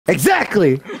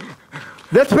Exactly.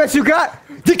 That's the best you got.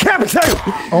 Decapitate.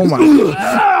 Oh my.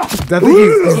 I think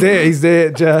he's dead. He's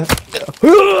dead, Josh.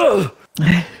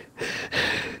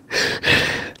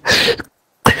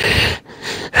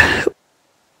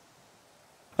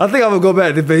 I think I'm gonna go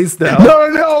back to base now.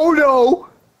 No.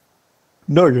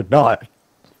 No, you're not.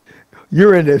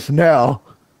 You're in this now.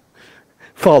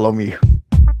 Follow me.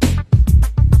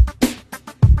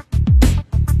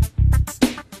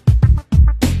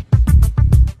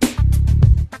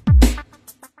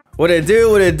 What it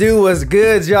do, what's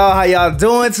good, y'all? How y'all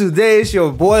doing? Today it's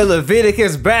your boy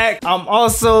Leviticus back. I'm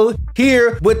also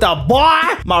here with the boy,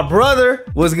 my brother.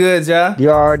 What's good, y'all?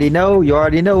 You already know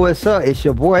what's up. It's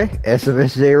your boy,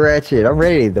 SMSJ Ratchet. I'm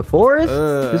ready. The Forest?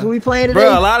 This is what we playing today?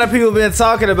 Bro, a lot of people been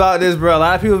talking about this, bro. A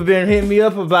lot of people have been hitting me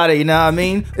up about it, you know what I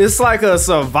mean? It's like a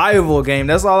survival game.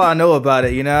 That's all I know about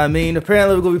it, you know what I mean?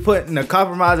 Apparently we're gonna be put in a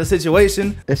compromising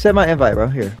situation. Accept my invite, bro.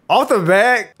 Here. Off the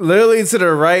back, literally to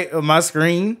the right of my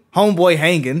screen, homeboy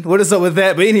hanging. What is up with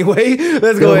that? But anyway,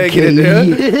 let's go ahead and get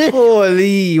it there.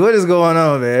 Holy, what is going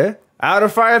on, man? Out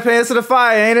of fire pants to the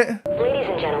fire, ain't it? Ladies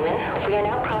and gentlemen, we are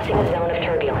now crossing a zone of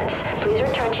turbulence. Please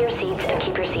return to your seats and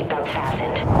keep your seatbelts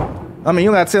fastened. I mean,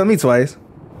 you don't gotta tell me twice.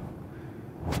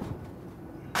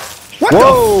 What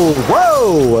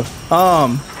Whoa!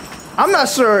 I'm not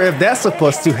sure if that's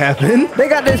supposed to happen. They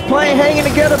got this plane hanging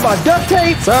together by duct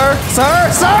tape. Sir!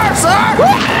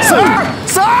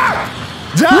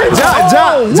 John,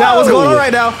 what's going on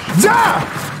right now? John!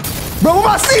 Bro, where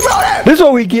my seatbelt at? This is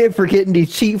what we get for getting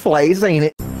these cheap flights, ain't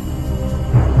it?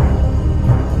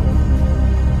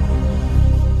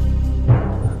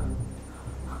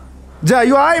 John,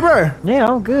 you alright, bro? Yeah,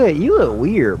 I'm good. You look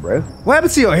weird, bro. What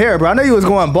happened to your hair, bro? I know you was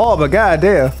going bald, but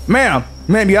goddamn. Ma'am,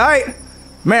 you alright?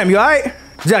 Ma'am, you alright?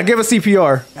 John, give her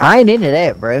CPR. I ain't into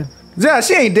that, bro. John,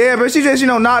 she ain't dead, bro. She just,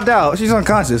 knocked out. She's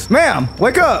unconscious. Ma'am,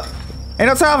 wake up. Ain't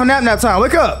no time for nap time.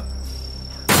 Wake up.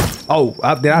 Oh,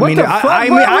 I didn't mean to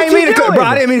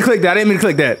click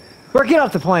that. Bro, get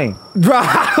off the plane. Bro,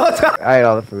 I ate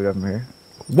all the food up in here.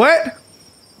 what?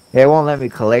 Yeah, it won't let me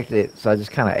collect it, so I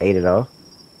just kind of ate it all.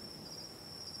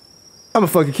 I'm gonna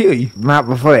fucking kill you. Not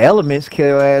before the elements kill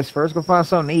your ass first. Go find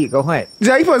something to eat. Go hunt.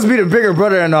 John, you supposed to be the bigger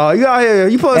brother and all. You out here,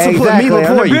 you supposed to put me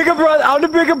before you. I'm the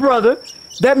bigger brother.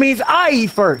 That means I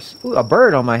eat first. Ooh, a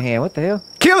bird on my hand. What the hell?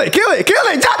 Kill it, John. You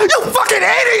fucking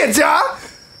idiot, John.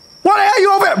 Why the hell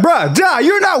you over there? Bruh, John,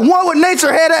 you're not one with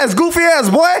nature, head ass, goofy ass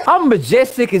boy. I'm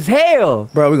majestic as hell.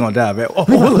 Bro, we gonna die, man. All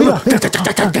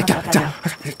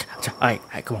right,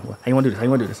 come on, boy. How you wanna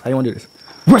do this?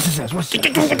 What's this ass?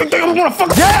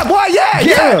 Yeah, boy,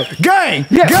 yeah. Gang.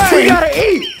 We gotta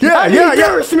eat. Yeah.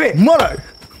 Nourishment. Mother.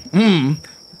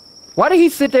 Why did he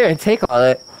sit there and take all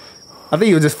that? I think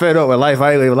you were just fed up with life.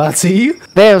 I ain't gonna lie to you.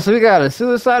 Damn, so we got a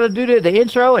suicidal dude, the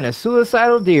intro, and a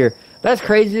suicidal deer. That's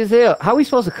crazy as hell. How are we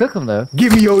supposed to cook them, though?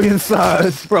 Give me your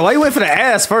insides. Bro, why you went for the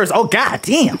ass first? Oh, god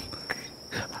damn.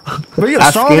 Bro, you a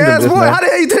strong ass boy? How the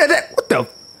hell you did that? What the?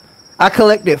 I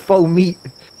collected 4 meat.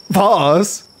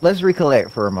 Pause. Let's recollect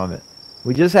for a moment.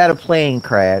 We just had a plane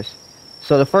crash.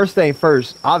 So the first thing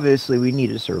first, obviously we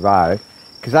need to survive.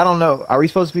 Because I don't know, are we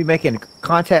supposed to be making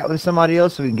contact with somebody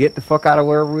else so we can get the fuck out of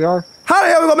wherever we are? How the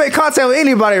hell we gonna make contact with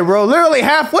anybody, bro? Literally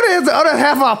what is the other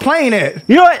half of our plane at?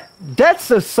 You know what?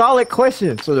 That's a solid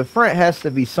question. So the front has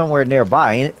to be somewhere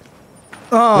nearby, ain't it?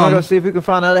 Wanna go see if we can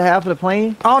find the other half of the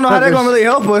plane? I don't know how they're gonna really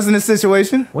help us in this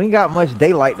situation. We ain't got much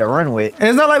daylight to run with. And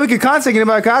it's not like we can contact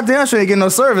anybody. Goddamn sure ain't getting no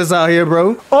service out here,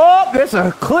 bro. Oh, it's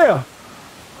a cliff.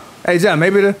 Hey, John,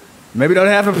 maybe the other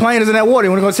half of the plane is in that water. You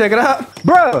wanna go check it out?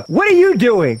 Bro, what are you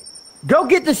doing? Go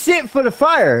get the shit for the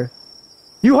fire.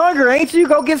 You hungry, ain't you?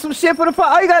 Go get some shit for the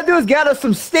fire. All you gotta do is gather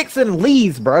some sticks and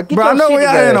leaves, bro. Get bro, I know we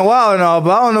out here in a while and all,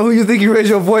 but I don't know who you think you raised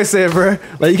your voice at, bro.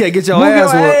 Like, you can't get your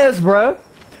ass whooped. Bro.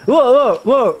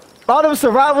 Look. All them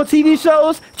survival TV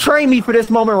shows train me for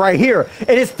this moment right here. And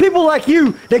it's people like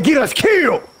you that get us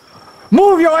killed.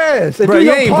 Move your ass. Bro,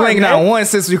 you ain't blinking out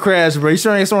once since we crashed, bro. You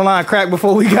sure ain't throwing a line of crack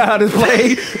before we got out of this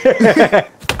plane?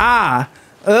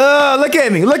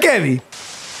 Look at me.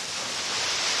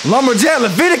 Lumberjack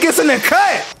Leviticus in the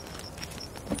cut.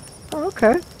 Oh,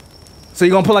 okay. So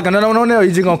you gonna put like another one on there, or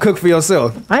you just gonna cook for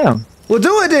yourself? I am. Well,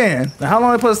 do it then. Now, how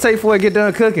long it supposed to take for it to get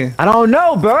done cooking? I don't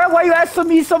know, bro. Why you asking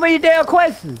me so many damn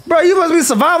questions? Bro, you must be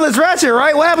survivalist Ratchet,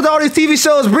 right? What happened to all these TV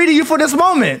shows breeding you for this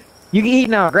moment? You can eat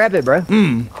now. Grab it, bro.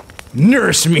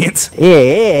 Nourishment.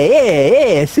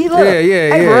 Yeah. See, look. Yeah.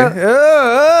 Hey,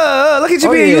 Look at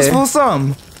you being useful for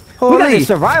something. We got Holy. the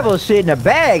survival shit in the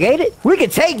bag, ain't it? We can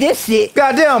take this shit.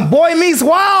 Goddamn, boy meets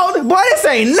wild. Boy, this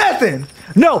ain't nothing.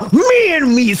 No, me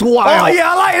and me's wild. Oh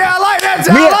yeah, I like that. I like that.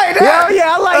 I like that.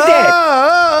 Yeah, I like that.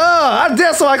 I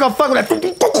dare so I can fuck with that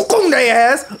they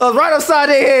ass right upside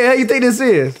their head. How you think this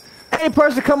is? Any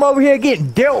person come over here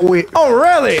getting dealt with. Oh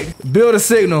really? Build a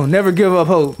signal. Never give up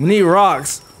hope. We need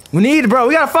rocks. We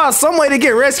gotta find some way to get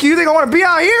rescued. You think I want to be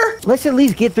out here? Let's at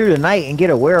least get through the night and get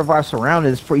aware of our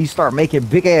surroundings before you start making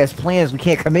big ass plans we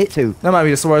can't commit to. That might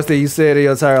be the smartest thing you said in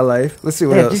your entire life. Let's see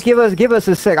what else. Just give us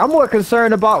a sec. I'm more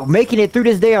concerned about making it through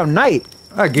this damn night.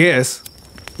 I guess.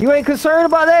 You ain't concerned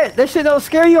about that? That shit don't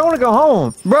scare you? I want to go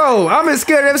home. Bro, I've been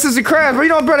scared ever since the crash. But you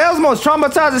know, bro, that was the most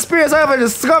traumatizing experience I ever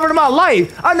discovered in my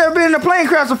life. I've never been in a plane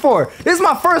crash before. This is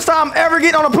my first time ever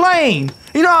getting on a plane.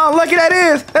 You know how unlucky that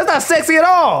is? That's not sexy at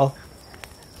all.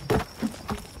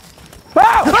 What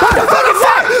the fuck? What the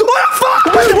fuck?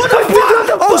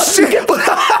 Oh shit! What was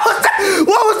that?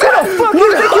 What the fuck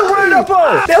you think you're running up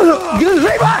on?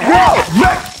 Leave my house!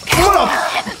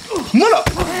 What up?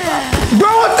 Bro,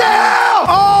 what the hell?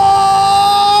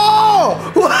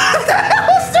 Oh! What the hell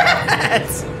was that?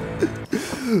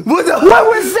 What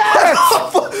was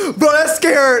that? Bro, that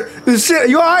scared the shit.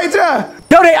 You alright there?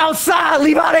 Yo, they outside.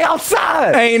 Leave out. They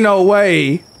outside. Ain't no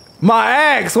way. My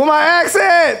axe. Where my axe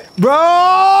at?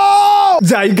 Bro!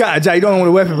 Jai, you got it. Jai, you don't want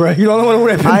a weapon, bro. You don't want a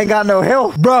weapon. I ain't got no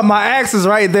help. Bro, my axe is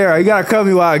right there. You gotta cover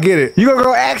me while I get it. You gonna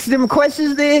go ask them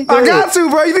questions then? I got to,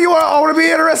 bro. You think I want to be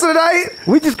here the rest of the night?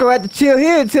 We just gonna have to chill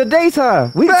here until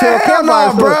daytime. We can tell Hell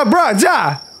no, campfires. bro.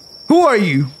 Jai, who are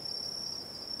you?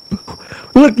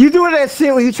 Look, you doing that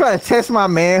shit when you try to test my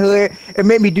manhood and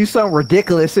make me do something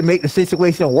ridiculous and make the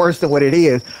situation worse than what it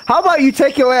is. How about you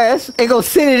take your ass and go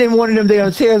sit it in one of them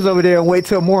damn chairs over there and wait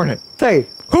till morning? Say,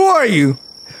 Who are you?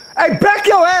 hey, back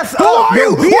your ass Who up. are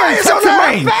you? Yo, What is your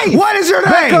name? What is your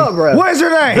name? Back up, bro. What is your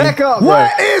name? Back up, bro.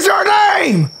 What is your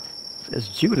name? It's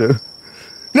Judah.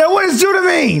 Now, what does Judah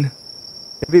mean?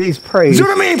 It means praise.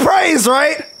 Judah mean praise,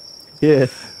 right? Yeah.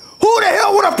 Who the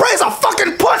hell would have praised a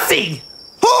fucking pussy?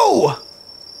 Who?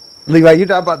 Levi, you're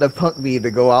not about to punk me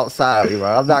to go outside,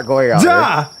 Levi. I'm not going out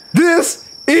Ja, this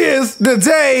is the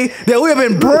day that we have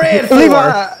been bred for. there.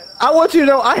 Levi, I want you to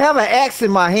know I have an axe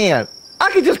in my hand.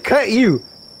 I can just cut you.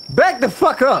 Back the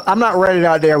fuck up. I'm not running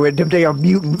out there with them damn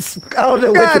mutants. I don't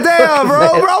know what God the fuck damn, is bro.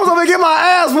 that. Bro, I was over here getting my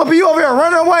ass whooping. You over here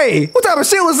running away. What type of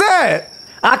shit was that?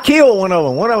 I killed one of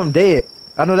them. One of them dead.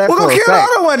 I know that We're for gonna a kill the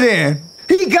fact. other one then.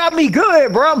 He got me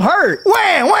good, bro. I'm hurt.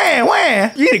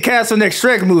 When? You need to cast for the next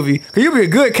Shrek movie. Cause you'll be a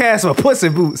good cast for Puss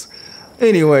in Boots.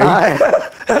 Anyway.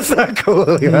 That's not cool.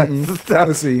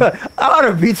 Let's see. I ought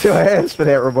to beat your ass for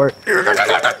that, Robert.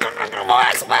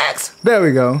 Max. There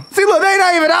we go. See, look, they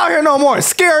not even out here no more.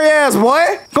 Scary ass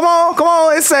boy. Come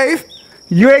on, it's safe.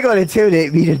 You ain't gonna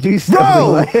intimidate me to do stuff.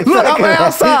 Bro, Levi. look, I'm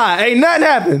outside. Ain't nothing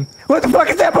happened. What the fuck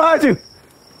is that behind you?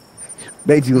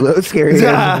 Made you look scary.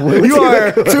 Ja, you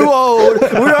are too old. We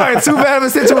are in too bad of a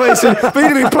situation for you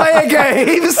to be playing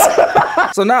games.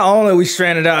 So not only are we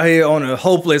stranded out here on a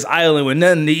hopeless island with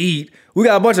nothing to eat, we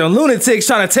got a bunch of lunatics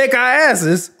trying to take our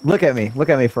asses. Look at me. Look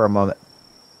at me for a moment.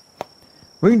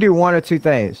 We can do one or two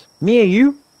things. Me and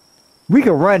you, we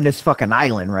can run this fucking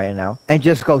island right now and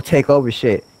just go take over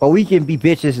shit. Or we can be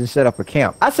bitches and set up a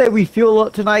camp. I say we fuel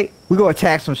up tonight. We go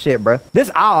attack some shit, bro.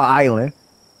 This our island.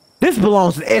 This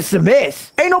belongs to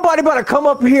SMS. Ain't nobody about to come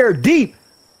up here deep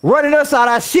running us out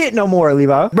our shit no more,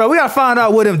 Levi. Bro, we gotta find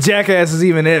out where them jackasses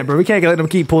even at, bro. We can't let them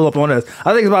keep pulling up on us.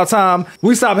 I think it's about time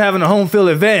we stop having a home field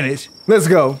advantage. Let's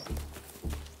go.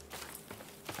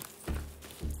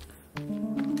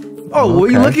 Oh,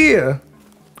 well, you look here.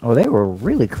 Oh, they were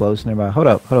really close nearby. Hold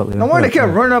up, Levi. No wonder they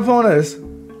kept running up on us.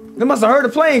 They must have heard the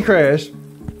plane crash.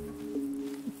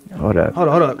 Hold up. Hold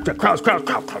up. Crouch.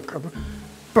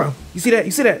 Bro, you see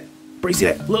that? Bro, you see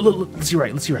that? Look. Let's see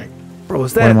right. Bro,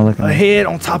 is that am I looking a at? head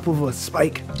on top of a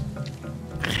spike?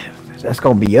 That's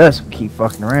gonna be us. We keep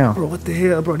fucking around. Bro, what the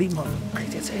hell, bro? These motherfuckers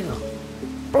crazy as hell.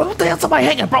 Bro, what the hell? Somebody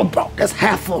hanging, bro. That's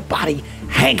half full body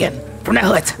hanging from that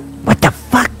hut. What the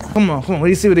fuck? Come on. Let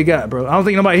me see what they got, bro. I don't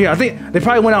think nobody here. I think they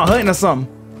probably went out hunting or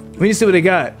something. Let me see what they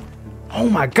got. Oh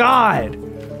my God.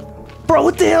 Bro,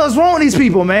 what the hell is wrong with these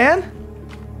people, man?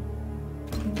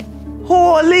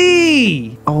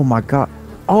 Holy! Oh my god.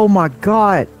 Oh my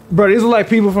god. Bro, these look like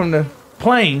people from the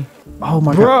plane. Oh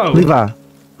my Bro. god.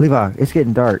 Levi, it's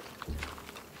getting dark.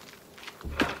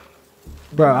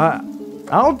 Bro, I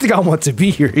don't think I want to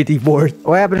be here anymore.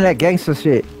 What happened to that gangster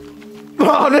shit?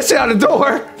 Oh, that shit out the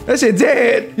door. That shit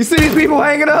dead. You see these people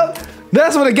hanging up?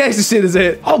 That's where the gangster shit is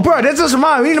at. Oh, bro, that just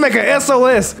reminded me. We need to make an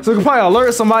SOS so we can probably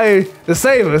alert somebody to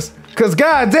save us. Cause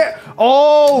goddamn.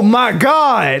 Oh my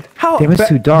God! How? Damn, it's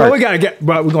too dark. Bro, we gotta get.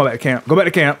 Bro, we're going back to camp. Go back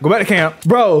to camp. Go back to camp.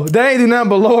 Bro, they ain't do nothing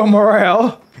but lower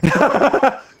morale.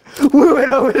 We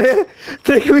went over there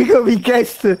thinking we gonna be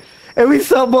gangster, and we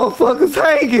saw motherfuckers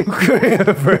hanging.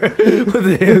 What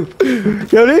the hell?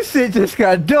 Yo, this shit just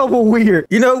got double weird.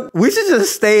 You know, we should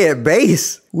just stay at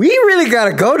base. We really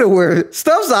gotta go to where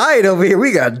stuff's alright over here.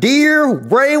 We got deer,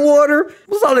 rainwater.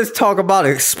 What's all this talk about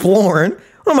exploring?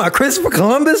 What am I, Christopher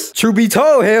Columbus? True be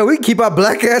told, hell, we can keep our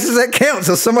black asses at camp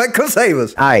so somebody come save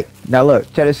us. All right, now look,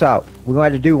 check this out. We're gonna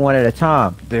have to do one at a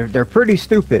time. They're pretty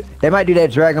stupid. They might do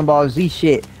that Dragon Ball Z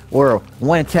shit where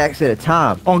one attacks at a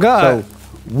time. Oh God. So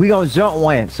we gonna jump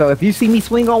one. So if you see me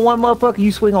swing on one motherfucker,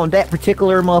 you swing on that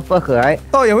particular motherfucker, all right?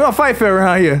 Oh yeah, we don't fight fair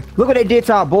around here. Look what they did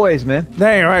to our boys, man.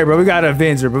 That ain't right, bro. We gotta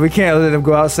avenge her, but we can't let them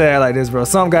go outside like this, bro.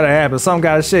 Something gotta happen. Something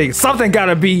gotta shake. Something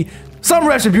gotta be. Some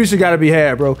retribution gotta be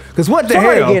had, bro. Cause what the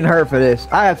Somebody hell? getting hurt for this.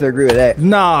 I have to agree with that.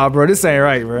 Nah, bro. This ain't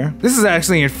right, bro. This is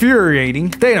actually infuriating.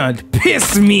 They done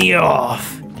pissed me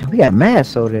off. We got mad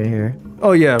soda in here.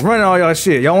 Oh yeah, run all y'all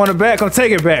shit. Y'all want it back? Come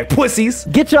take it back, pussies.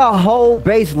 Get y'all whole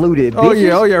base looted,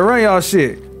 bitches. Oh yeah, run y'all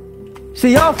shit.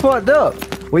 See, y'all fucked up.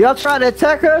 When y'all try to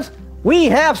attack us, we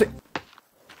ain't have to.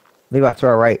 Levi to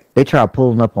our right. They try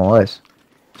pulling up on us.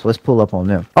 So let's pull up on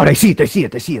them. Oh, they see it.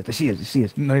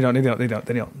 No, they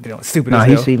don't. Stupid Nah, as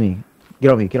he hell. see me. Get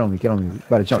on me.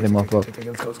 About to jump them Okay,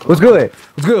 motherfucker. let's go.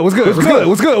 What's good? What's good?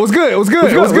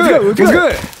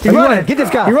 He running. Get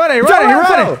this guy. He running. You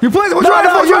playing? What you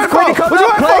running for? Come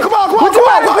on.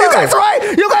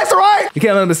 You guys are right. You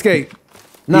can't let him escape.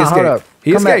 Nah, hold up.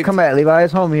 He escaped. Come back, Levi.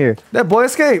 It's home here. That boy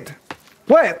escaped.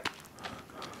 What?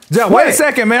 Just wait a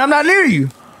second, man. I'm not near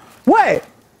you. What?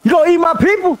 You gonna eat my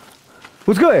people?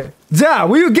 What's good? Ja,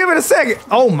 will you give it a second?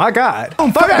 Oh my God.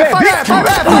 Fight back. Yeah. Do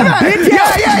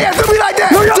me like that.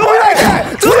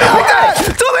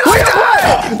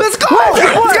 Let's go.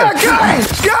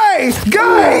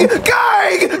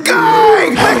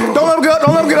 Gang. Don't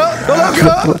let him get up.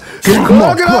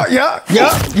 Yeah.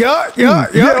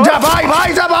 Ja,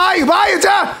 bye,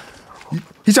 Ja.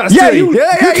 He's trying to steal you.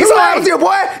 Yeah. He's so happy to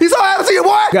you,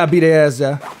 boy. Gotta beat their ass,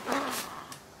 Ja.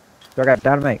 I got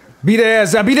dynamite. Beat their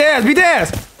ass, Ja. Beat their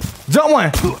ass. Jump one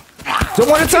at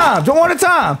a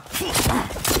time.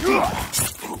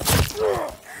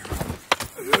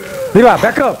 Levi,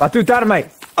 back up. I threw dynamite.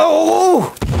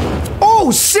 Oh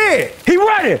shit! He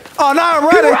running. Oh, now I'm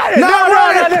running.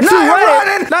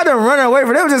 Running. Not them running away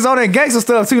from. They were just on that gangster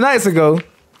stuff 2 nights ago.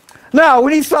 No,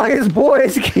 when he saw his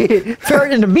boys get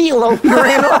turned into meatloaf, he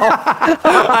ran off.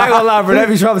 I ain't gonna lie, bro. That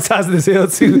be traumatizing as hell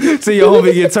too. See your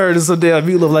homie get turned into some damn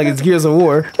meatloaf like it's Gears of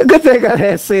War. Good thing I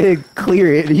had said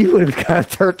clear it. You would have kind of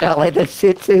turned out like that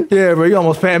shit too. Yeah, bro. You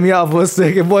almost panned me out for a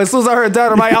second, boy. As soon as I heard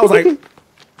dynamite, I was like.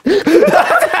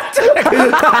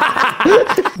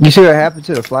 You see what happened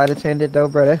to the flight attendant though,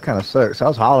 bro? That kind of sucks. I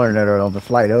was hollering at her on the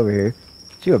flight over here.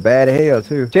 She was bad as hell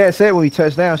too. Chad said when we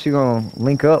touch down, she gonna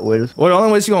link up with us. Well, the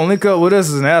only way she gonna link up with us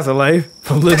is an afterlife.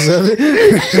 From looks of it.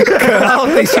 I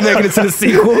don't think she making it to the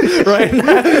sequel right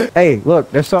now. Hey, look,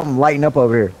 there's something lighting up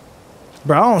over here.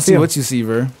 Bro, I don't see what you see,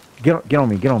 bro. Get on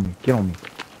me.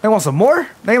 They want some more?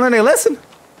 They ain't learn their lesson?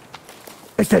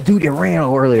 It's that dude that ran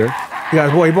earlier. He got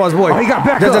his boy. Oh, he got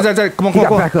back up. Come on.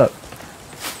 Back up.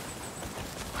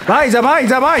 Behind you.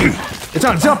 They're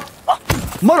trying to jump.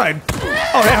 Mother.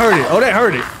 Oh, that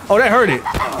hurt it.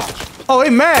 Oh, they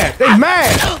mad.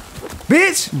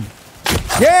 Bitch.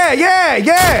 Yeah.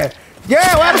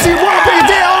 What happened to your boy? Pick your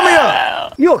dead homie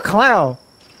up. You a clown.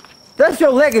 That's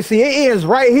your legacy. It ends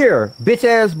right here, bitch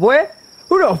ass boy.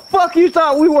 Who the fuck you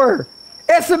thought we were?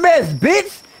 SMS,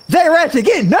 bitch. J Ratchet,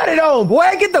 get nutted on,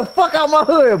 boy. Get the fuck out my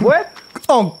hood, boy.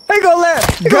 Oh, Ain't gonna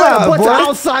let a bunch of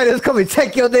outsiders come and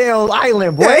take your damn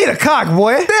island, boy. Yeah, eat a cock,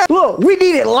 boy. Look, we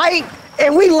needed light,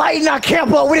 and we lighting our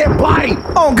camp up with that body.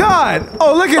 Oh, God.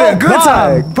 Oh, look at that. Good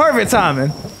time. Perfect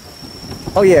timing.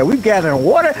 Oh, yeah, we gathering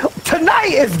water.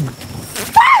 Tonight is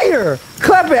fire.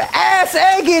 Clapping ass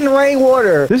and getting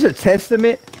rainwater. This is a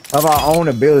testament of our own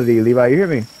ability, Levi. You hear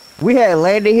me? We had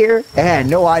landed here and had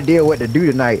no idea what to do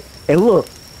tonight. And look,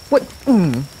 what?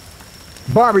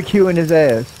 Barbecuing his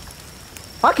ass.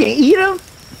 I can't eat him.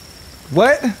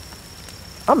 What?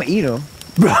 I'm gonna eat him.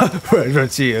 Bro,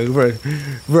 chill,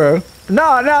 bro.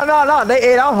 No. They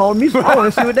ate our homies. I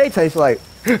want to see what they taste like.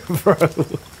 Bro,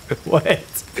 what?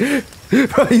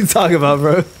 What are you talking about,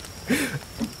 bro?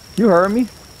 You heard me?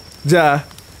 Ja.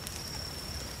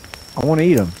 I want to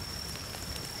eat them.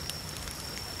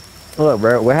 Look,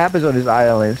 bro, what happens on this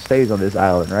island stays on this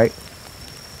island, right?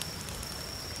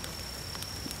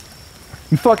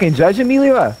 You fucking judging me,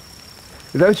 Levi?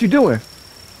 Is that what you doing?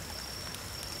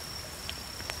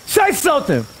 Say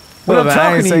something! When Look, I'm man, I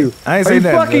talking ain't to say- you. I ain't Are say you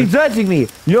nothing, fucking bro. judging me?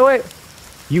 You know what?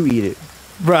 You eat it.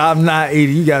 Bro, I'm not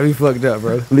eating. You got me fucked up,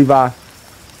 bro. Levi,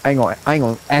 I ain't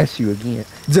gonna ask you again.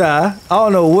 Ja, I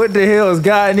don't know what the hell has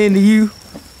gotten into you,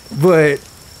 but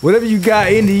whatever you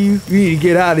got into you, you need to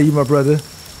get out of you, my brother.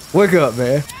 Wake up,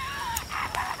 man.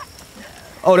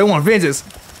 Oh, they want vengeance.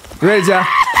 You ready, Ja?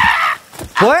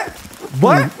 What?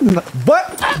 What?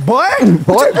 What? What you doing?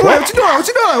 What you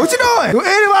doing? What you doing? Do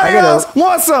anybody else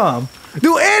want some?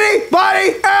 Do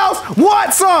anybody else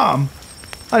want some?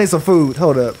 I need some food.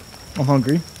 Hold up. I'm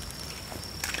hungry.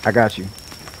 I got you.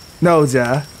 No,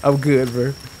 Ja. I'm good,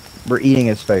 bro. We're eating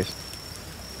his face.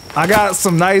 I got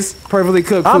some nice, perfectly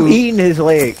cooked food. I'm eating his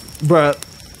leg. Bruh,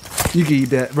 you can eat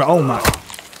that. Bro, oh my.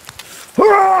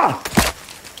 Hurrah!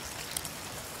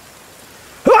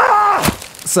 Ah!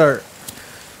 Sir,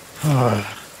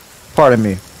 Pardon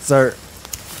me. sir.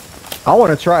 I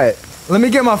want to try it. Let me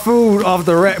get my food off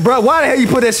the rack. Bro, why the hell you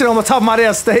put that shit on the top of my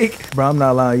damn steak? Bro, I'm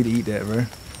not allowing you to eat that, bro.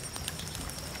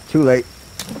 Too late.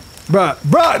 Bro,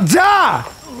 Ja!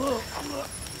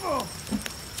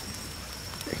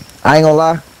 I ain't gonna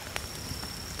lie.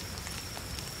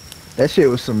 That shit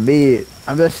was some mid.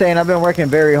 I'm just saying I've been working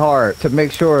very hard to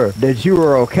make sure that you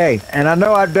were okay. And I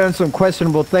know I've done some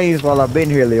questionable things while I've been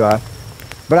here, Levi.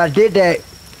 But I did that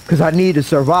because I need to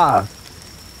survive.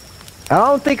 I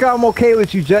don't think I'm okay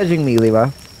with you judging me, Levi.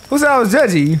 Who said I was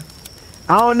judging you?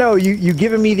 I don't know. You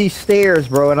giving me these stares,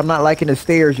 bro, and I'm not liking the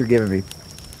stares you're giving me.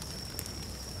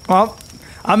 Well,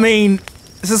 I mean,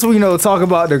 since we talk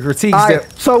about the critiques All right,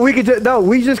 that... so we could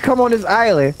we just come on this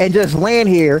island and just land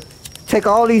here, take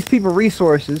all these people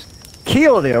resources,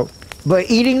 kill them, but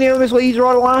eating them is what you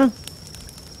draw the line?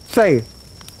 Say,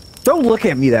 don't look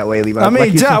at me that way, Levi. I mean,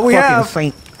 like you're Ja, some we fucking have-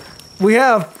 saint. We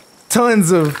have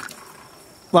tons of,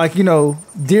 like,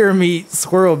 deer meat,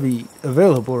 squirrel meat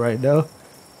available right now.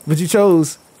 But you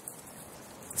chose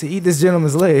to eat this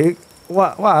gentleman's leg.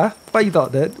 Why? Why? Why you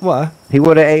thought that? Why? He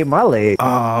would have ate my leg.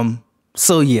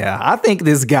 So yeah, I think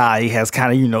this guy has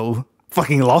kind of,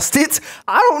 fucking lost it.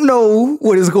 I don't know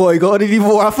what is going on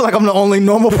anymore. I feel like I'm the only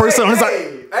normal person on this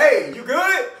island. Hey, you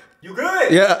good? You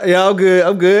good? Yeah, I'm good.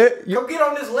 I'm good. Come get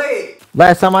on this leg.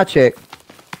 Last time I checked,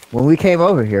 when we came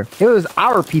over here, it was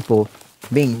our people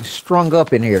being strung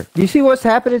up in here. Do you see what's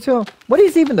happening to them? What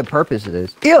is even the purpose of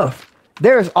this? If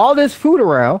there's all this food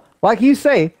around, like you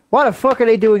say, why the fuck are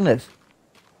they doing this?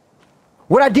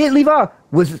 What I did, Levi,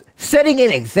 was setting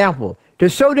an example to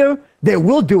show them that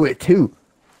we'll do it too.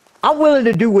 I'm willing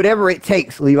to do whatever it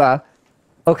takes, Levi.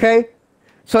 Okay?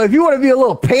 So if you want to be a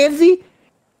little pansy,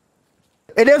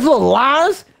 and there's little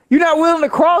lines you're not willing to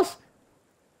cross,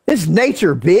 it's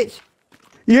nature, bitch.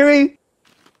 You hear me?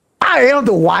 I am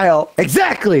the wild.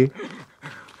 Exactly.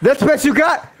 That's what you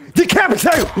got.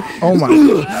 Decapitate. Oh my.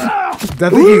 I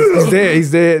think he's dead.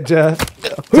 He's dead, Ja.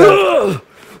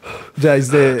 Ja, he's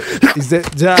dead. He's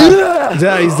dead. Ja,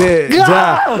 he's dead.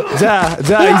 Ja,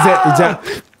 he's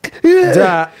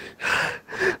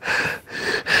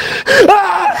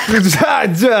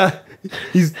dead. Ja.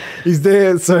 He's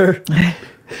dead, sir.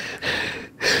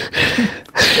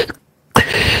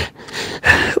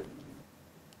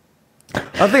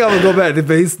 I think I'm gonna go back to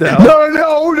base now.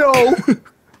 No.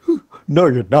 No,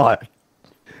 you're not.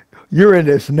 You're in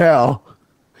this now.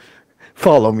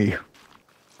 Follow me.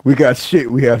 We got shit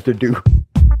we have to do.